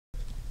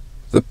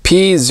The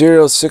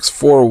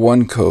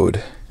P0641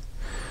 code.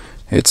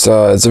 It's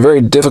a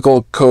very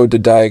difficult code to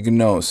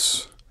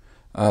diagnose.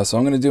 So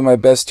I'm going to do my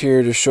best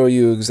here to show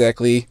you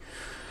exactly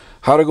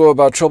how to go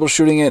about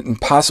troubleshooting it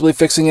and possibly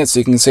fixing it so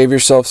you can save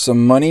yourself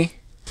some money.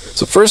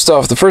 So first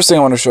off, the first thing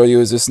I want to show you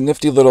is this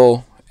nifty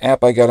little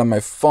app I got on my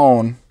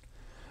phone.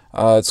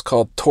 It's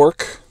called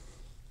Torque.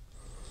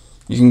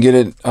 You can get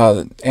it,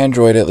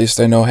 Android at least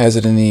I know has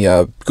it in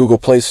the Google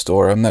Play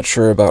Store. I'm not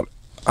sure about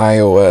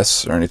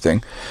iOS or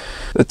anything.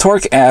 The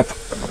Torque app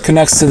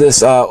connects to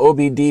this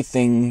OBD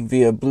thing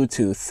via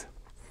Bluetooth.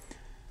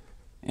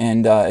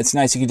 And it's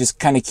nice, you can just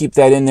kind of keep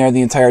that in there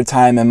the entire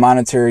time and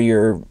monitor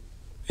your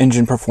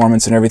engine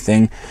performance and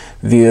everything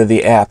via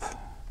the app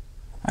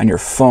on your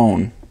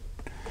phone.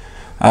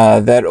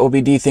 That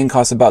OBD thing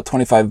costs about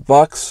 25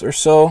 bucks or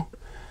so.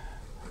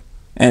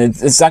 And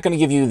it's not going to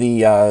give you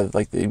the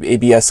like the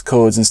ABS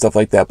codes and stuff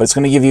like that, but it's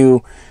going to give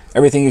you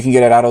everything you can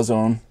get at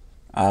AutoZone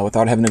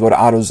without having to go to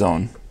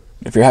AutoZone.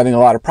 If you're having a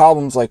lot of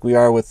problems like we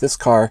are with this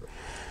car,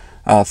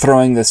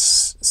 throwing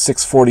this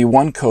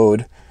 641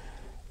 code,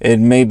 it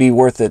may be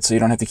worth it so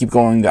you don't have to keep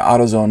going to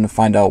AutoZone to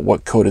find out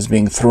what code is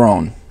being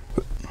thrown.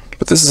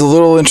 But this is a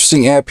little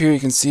interesting app here. You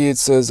can see it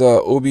says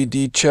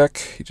OBD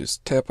check. You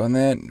just tap on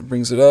that, it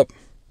brings it up.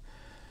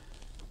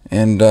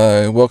 And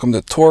welcome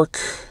to Torque.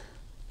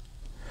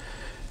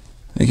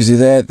 You can see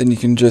that. Then you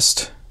can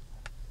just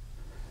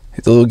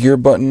hit the little gear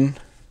button,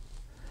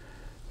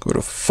 go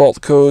to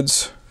fault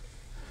codes.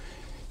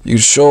 You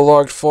can show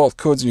logged fault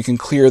codes and you can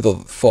clear the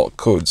fault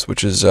codes,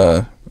 which is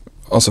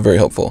also very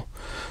helpful.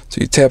 So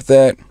you tap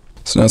that.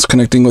 So now it's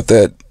connecting with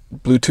that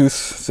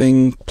Bluetooth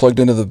thing plugged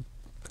into the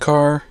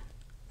car.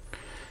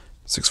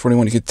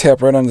 641, you can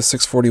tap right on the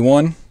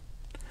 641.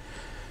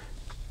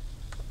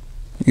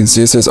 You can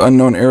see it says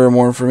unknown error,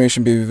 more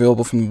information may be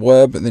available from the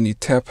web, and then you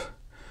tap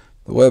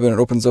the web and it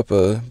opens up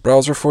a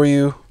browser for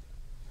you.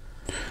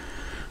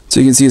 So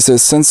you can see it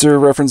says sensor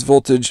reference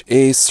voltage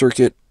A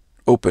circuit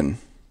open.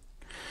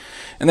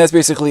 And that's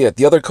basically it.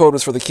 The other code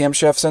was for the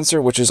camshaft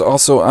sensor, which is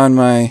also on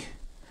my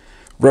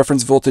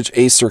reference voltage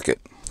A circuit.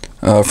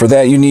 For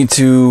that you need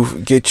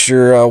to get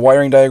your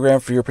wiring diagram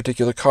for your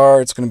particular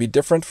car. It's going to be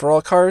different for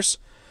all cars.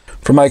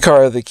 For my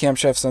car, the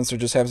camshaft sensor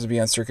just happens to be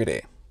on circuit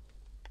A.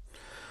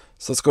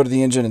 So let's go to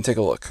the engine and take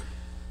a look.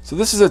 So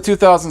this is a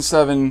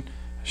 2007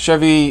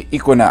 Chevy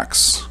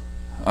Equinox.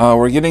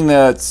 We're getting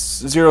that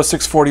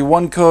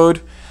 0641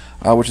 code,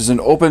 which is an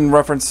open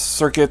reference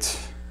circuit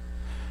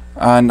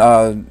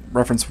on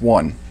reference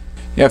 1.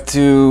 You have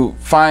to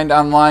find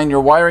online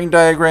your wiring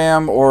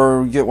diagram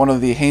or get one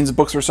of the Haynes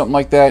books or something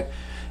like that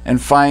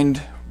and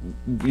find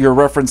your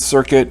reference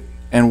circuit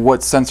and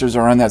what sensors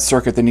are on that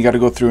circuit. Then you got to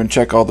go through and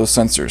check all those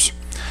sensors.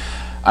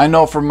 I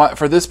know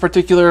for this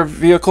particular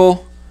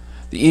vehicle,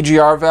 the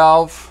EGR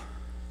valve,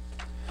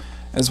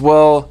 as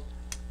well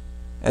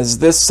as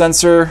this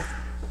sensor,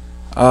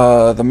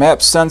 the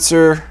map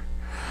sensor,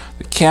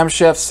 the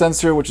camshaft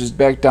sensor, which is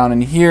back down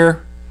in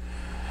here,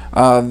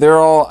 they're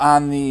all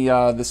on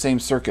the same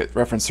circuit,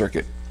 reference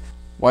circuit.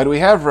 Why do we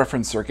have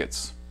reference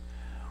circuits?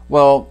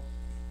 Well,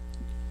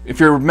 if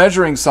you're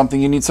measuring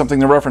something, you need something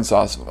to reference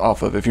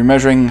off of. If you're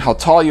measuring how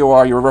tall you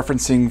are, you're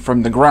referencing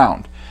from the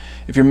ground.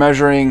 If you're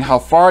measuring how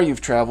far you've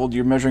traveled,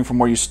 you're measuring from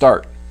where you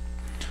start.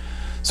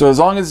 So as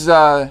long as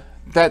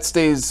that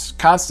stays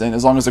constant,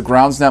 as long as the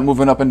ground's not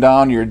moving up and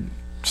down, your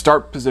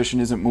start position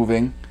isn't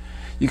moving,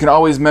 you can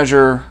always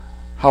measure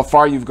how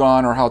far you've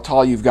gone or how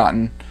tall you've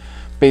gotten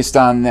based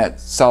on that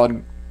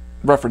solid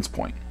reference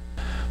point.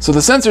 So the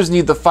sensors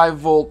need the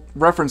 5-volt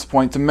reference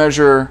point to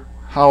measure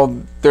how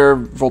their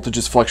voltage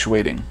is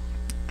fluctuating.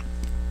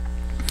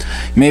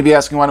 You may be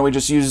asking, why don't we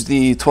just use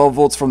the 12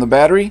 volts from the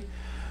battery?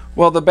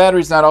 Well, the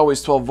battery's not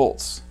always 12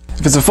 volts.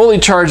 If it's a fully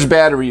charged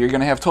battery, you're going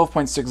to have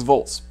 12.6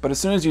 volts. But as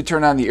soon as you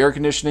turn on the air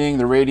conditioning,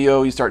 the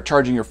radio, you start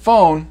charging your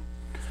phone,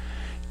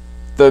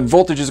 the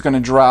voltage is going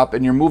to drop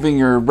and you're moving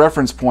your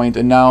reference point,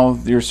 and now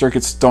your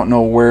circuits don't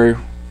know where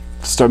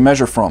to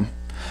measure from.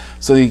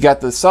 So you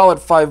got the solid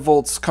 5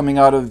 volts coming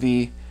out of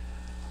the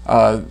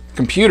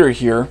computer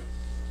here,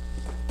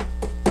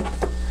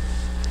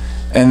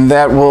 and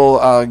that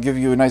will give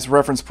you a nice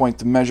reference point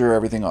to measure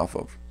everything off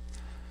of.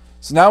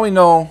 So now we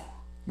know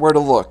where to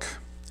look.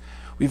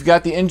 We've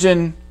got the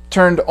engine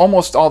turned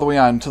almost all the way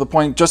on to the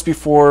point just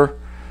before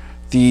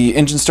the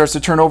engine starts to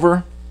turn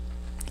over.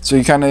 So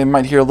you kind of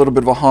might hear a little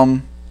bit of a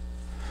hum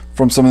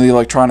from some of the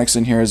electronics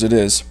in here as it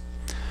is.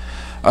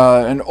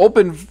 An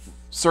open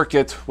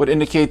circuit would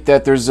indicate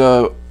that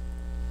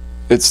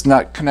it's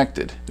not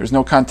connected. There's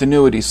no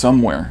continuity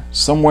somewhere.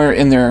 Somewhere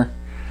in there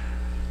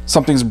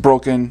something's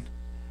broken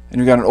and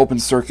you've got an open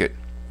circuit.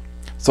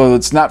 So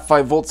it's not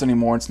 5 volts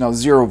anymore, it's now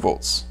 0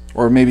 volts,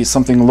 or maybe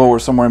something lower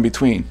somewhere in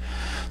between.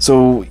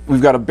 So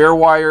we've got a bare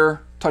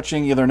wire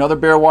touching either another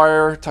bare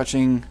wire,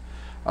 touching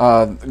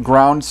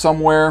ground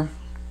somewhere.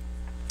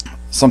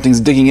 Something's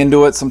digging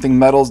into it, something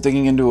metal's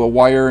digging into a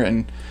wire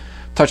and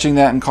touching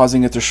that and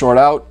causing it to short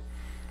out.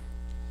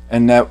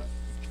 And that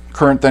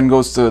current then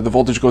goes to, the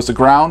voltage goes to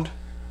ground,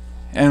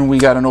 and we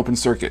got an open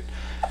circuit.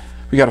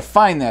 We got to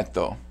find that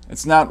though.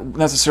 It's not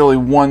necessarily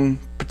one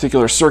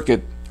particular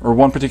circuit or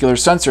one particular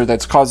sensor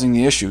that's causing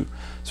the issue.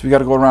 So we got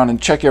to go around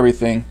and check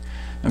everything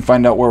and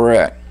find out where we're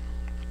at.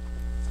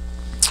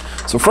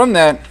 So from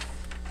that,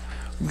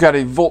 we've got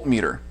a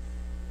voltmeter.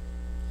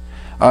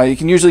 You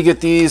can usually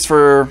get these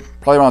for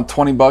probably around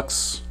 20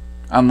 bucks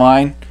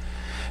online.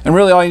 And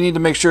really all you need to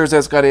make sure is that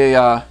it's got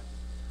a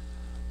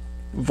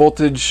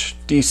voltage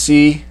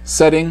DC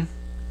setting.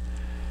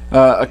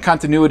 A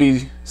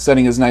continuity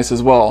setting is nice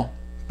as well,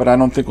 but I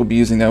don't think we'll be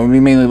using that. We'll be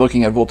mainly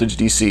looking at voltage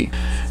DC.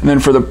 And then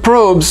for the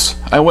probes,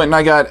 I went and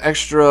I got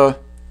extra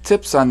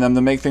tips on them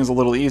to make things a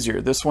little easier.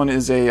 This one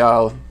is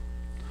a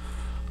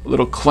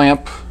little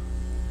clamp.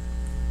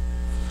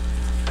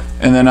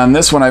 And then on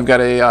this one I've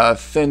got a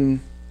thin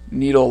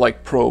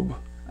needle-like probe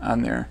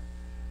on there.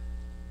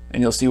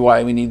 And you'll see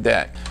why we need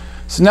that.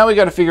 So now we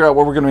got to figure out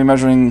where we're going to be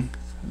measuring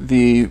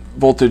the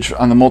voltage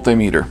on the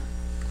multimeter.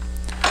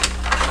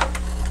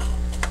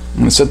 I'm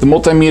going to set the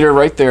multimeter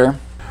right there.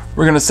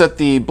 We're going to set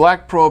the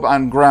black probe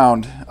on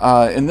ground.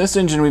 In this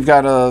engine we've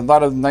got a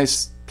lot of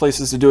nice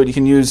places to do it. You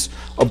can use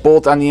a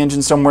bolt on the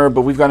engine somewhere,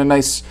 but we've got a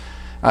nice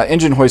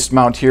engine hoist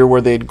mount here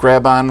where they'd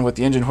grab on with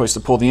the engine hoist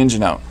to pull the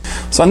engine out.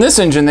 So on this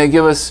engine they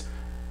give us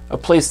a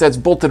place that's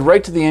bolted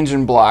right to the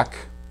engine block.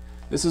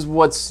 This is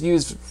what's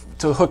used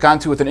to hook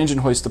onto with an engine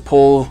hoist to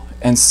pull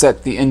and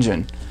set the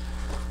engine.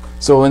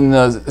 So in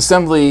the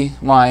assembly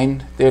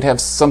line, they would have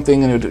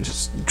something and it would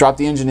just drop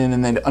the engine in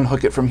and then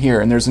unhook it from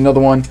here. And there's another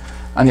one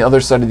on the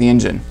other side of the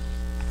engine.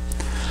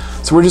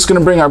 So we're just going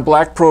to bring our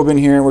black probe in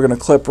here and we're going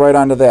to clip right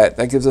onto that.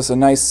 That gives us a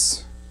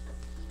nice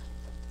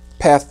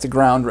path to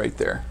ground right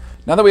there.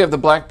 Now that we have the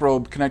black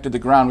probe connected to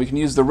ground, we can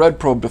use the red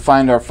probe to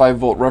find our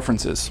 5-volt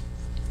references.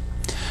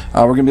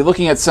 We're going to be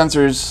looking at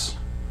sensors,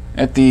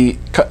 at the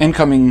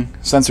incoming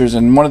sensors,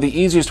 and one of the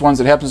easiest ones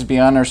that happens to be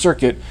on our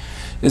circuit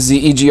is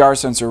the EGR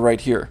sensor right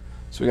here.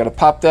 So we got to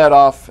pop that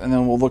off and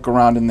then we'll look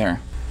around in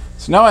there.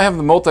 So now I have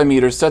the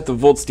multimeter set to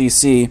volts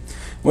DC.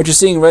 What you're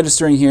seeing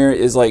registering here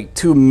is like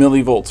 2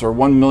 millivolts or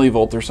 1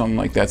 millivolt or something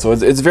like that. So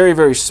it's very,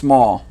 very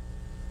small.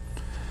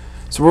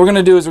 So what we're going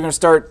to do is we're going to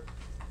start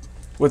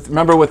with,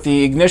 remember, with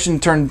the ignition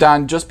turned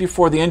on just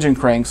before the engine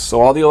cranks,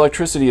 so all the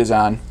electricity is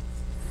on.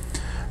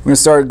 We're going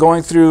to start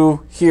going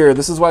through here.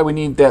 This is why we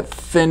need that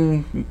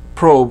thin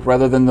probe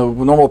rather than the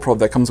normal probe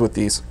that comes with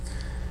these.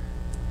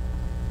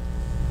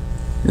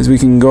 Is we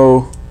can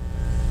go,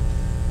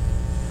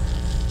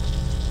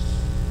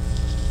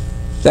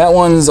 that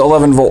one's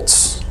 11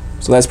 volts,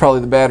 so that's probably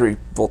the battery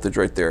voltage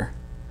right there.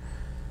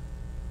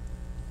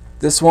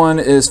 This one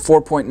is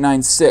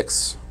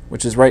 4.96,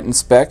 which is right in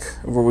spec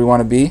of where we want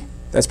to be.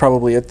 That's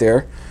probably it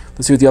there.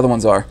 Let's see what the other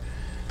ones are.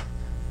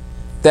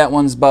 That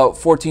one's about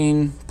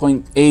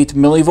 14.8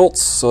 millivolts,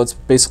 so it's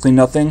basically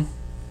nothing.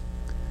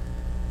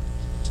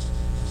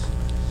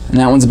 And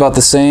that one's about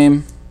the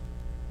same.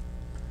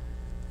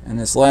 And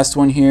this last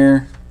one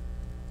here,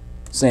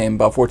 same,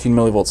 about 14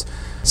 millivolts.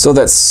 So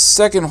that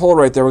second hole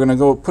right there, we're going to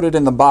go put it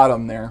in the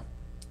bottom there.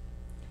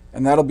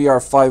 And that'll be our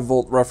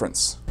 5-volt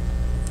reference.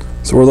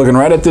 So we're looking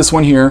right at this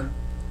one here.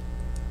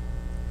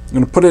 I'm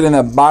going to put it in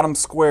that bottom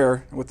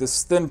square with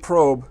this thin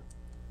probe.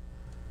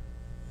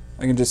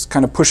 I can just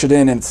kind of push it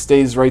in and it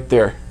stays right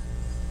there.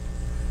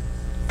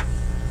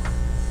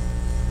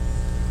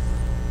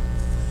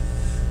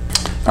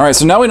 Alright,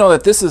 so now we know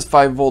that this is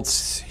 5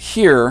 volts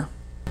here.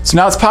 So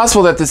now it's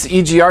possible that this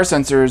EGR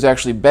sensor is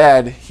actually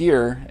bad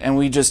here and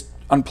we just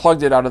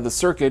unplugged it out of the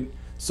circuit,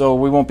 so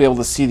we won't be able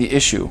to see the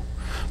issue.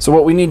 So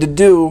what we need to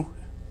do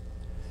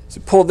is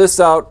pull this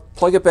out,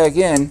 plug it back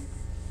in,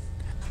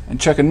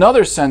 and check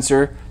another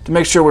sensor to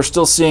make sure we're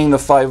still seeing the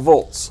 5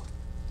 volts.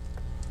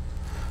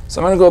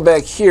 So I'm going to go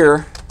back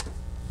here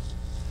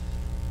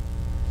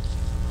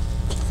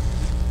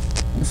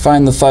and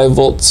find the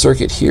 5-volt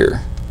circuit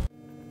here.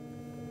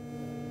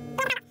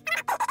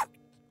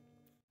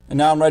 And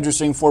now I'm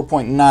registering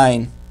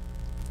 4.9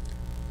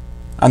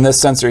 on this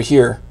sensor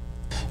here.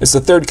 It's the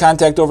third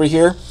contact over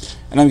here,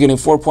 and I'm getting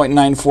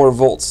 4.94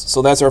 volts.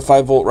 So that's our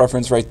 5-volt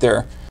reference right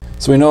there.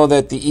 So we know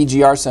that the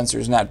EGR sensor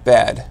is not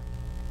bad.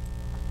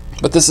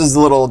 But this is a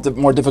little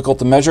more difficult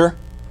to measure,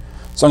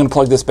 so I'm going to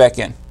plug this back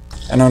in.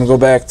 And I'm going to go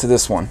back to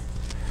this one.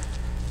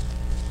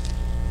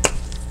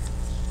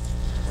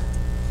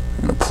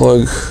 I'm going to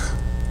plug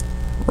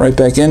right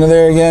back into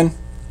there again.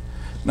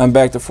 And I'm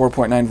back to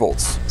 4.9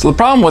 volts. So the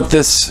problem with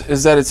this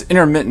is that it's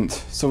intermittent.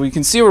 So we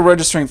can see we're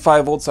registering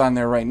 5 volts on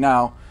there right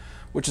now,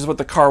 which is what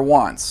the car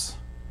wants,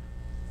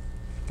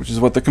 which is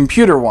what the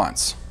computer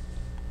wants.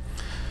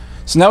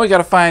 So now we got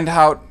to find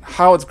out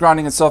how it's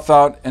grounding itself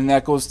out, and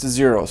that goes to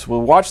 0. So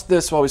we'll watch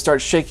this while we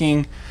start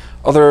shaking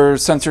other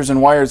sensors and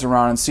wires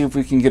around and see if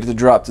we can get it to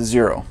drop to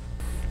 0.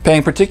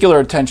 Paying particular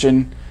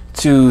attention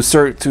to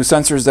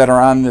sensors that are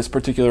on this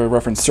particular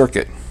reference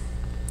circuit.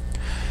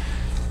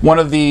 One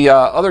of the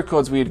other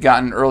codes we had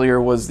gotten earlier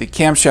was the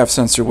camshaft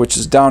sensor, which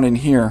is down in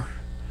here.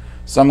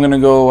 So I'm going to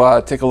go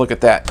take a look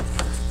at that.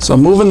 So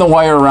I'm moving the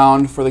wire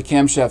around for the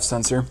camshaft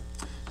sensor,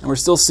 and we're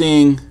still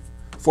seeing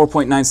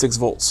 4.96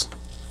 volts.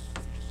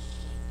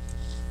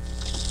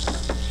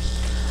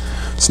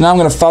 So now I'm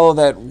going to follow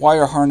that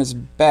wire harness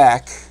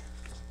back,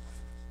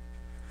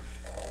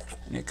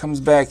 and it comes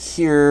back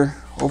here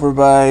over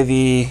by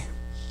the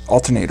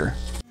alternator.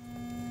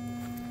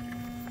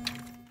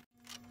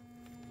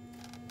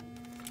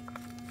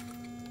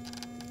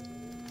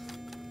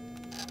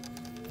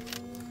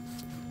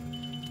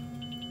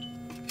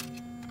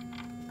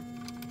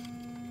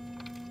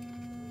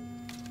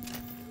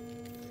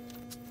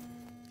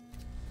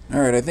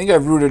 Alright, I think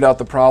I've rooted out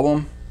the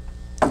problem.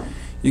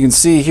 You can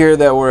see here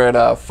that we're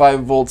at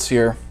 5 volts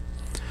here.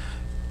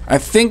 I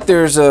think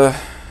there's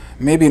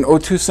maybe an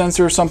O2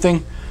 sensor or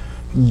something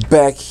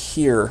back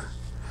here.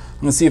 I'm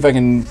going to see if I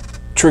can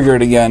trigger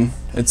it again.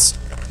 It's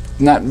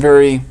not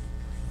very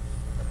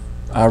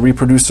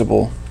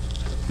reproducible.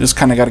 Just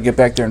kind of got to get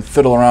back there and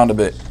fiddle around a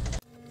bit.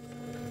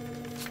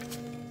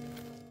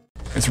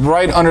 It's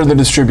right under the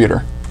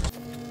distributor.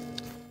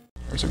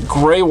 There's a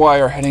gray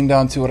wire heading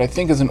down to what I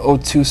think is an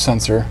O2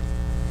 sensor.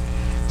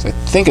 So I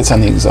think it's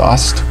on the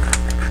exhaust.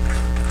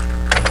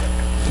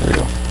 There we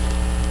go.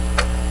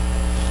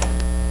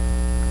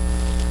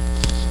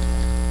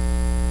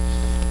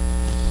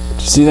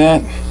 Did you see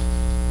that?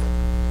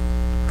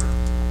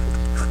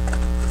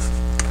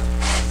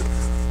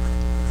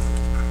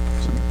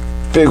 There's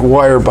a big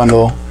wire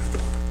bundle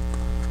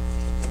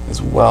as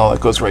well.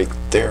 It goes right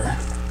there.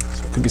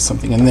 So it could be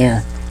something in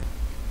there.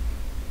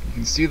 You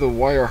can see the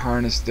wire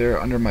harness there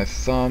under my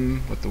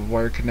thumb with the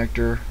wire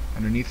connector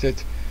underneath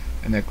it,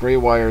 and that gray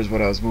wire is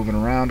what I was moving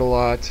around a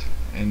lot,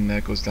 and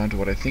that goes down to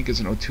what I think is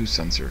an O2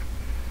 sensor.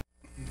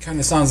 It kind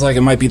of sounds like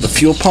it might be the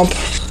fuel pump.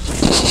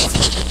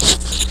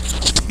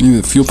 Maybe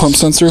the fuel pump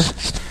sensor.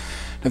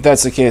 If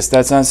that's the case,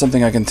 that's not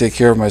something I can take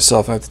care of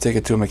myself. I have to take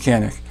it to a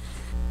mechanic.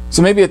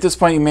 So maybe at this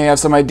point you may have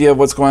some idea of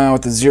what's going on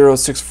with the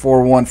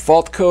 0641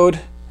 fault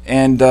code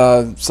and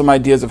some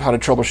ideas of how to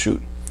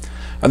troubleshoot.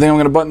 I think I'm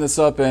going to button this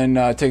up and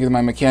take it to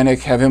my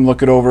mechanic, have him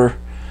look it over,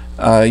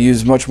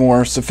 use much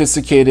more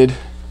sophisticated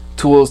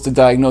tools to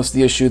diagnose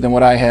the issue than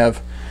what I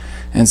have,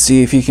 and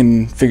see if he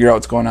can figure out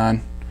what's going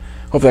on.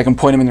 Hopefully I can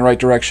point him in the right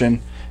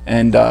direction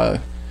and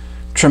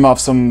trim off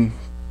some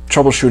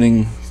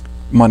troubleshooting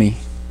money.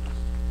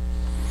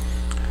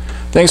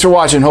 Thanks for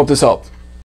watching. Hope this helped.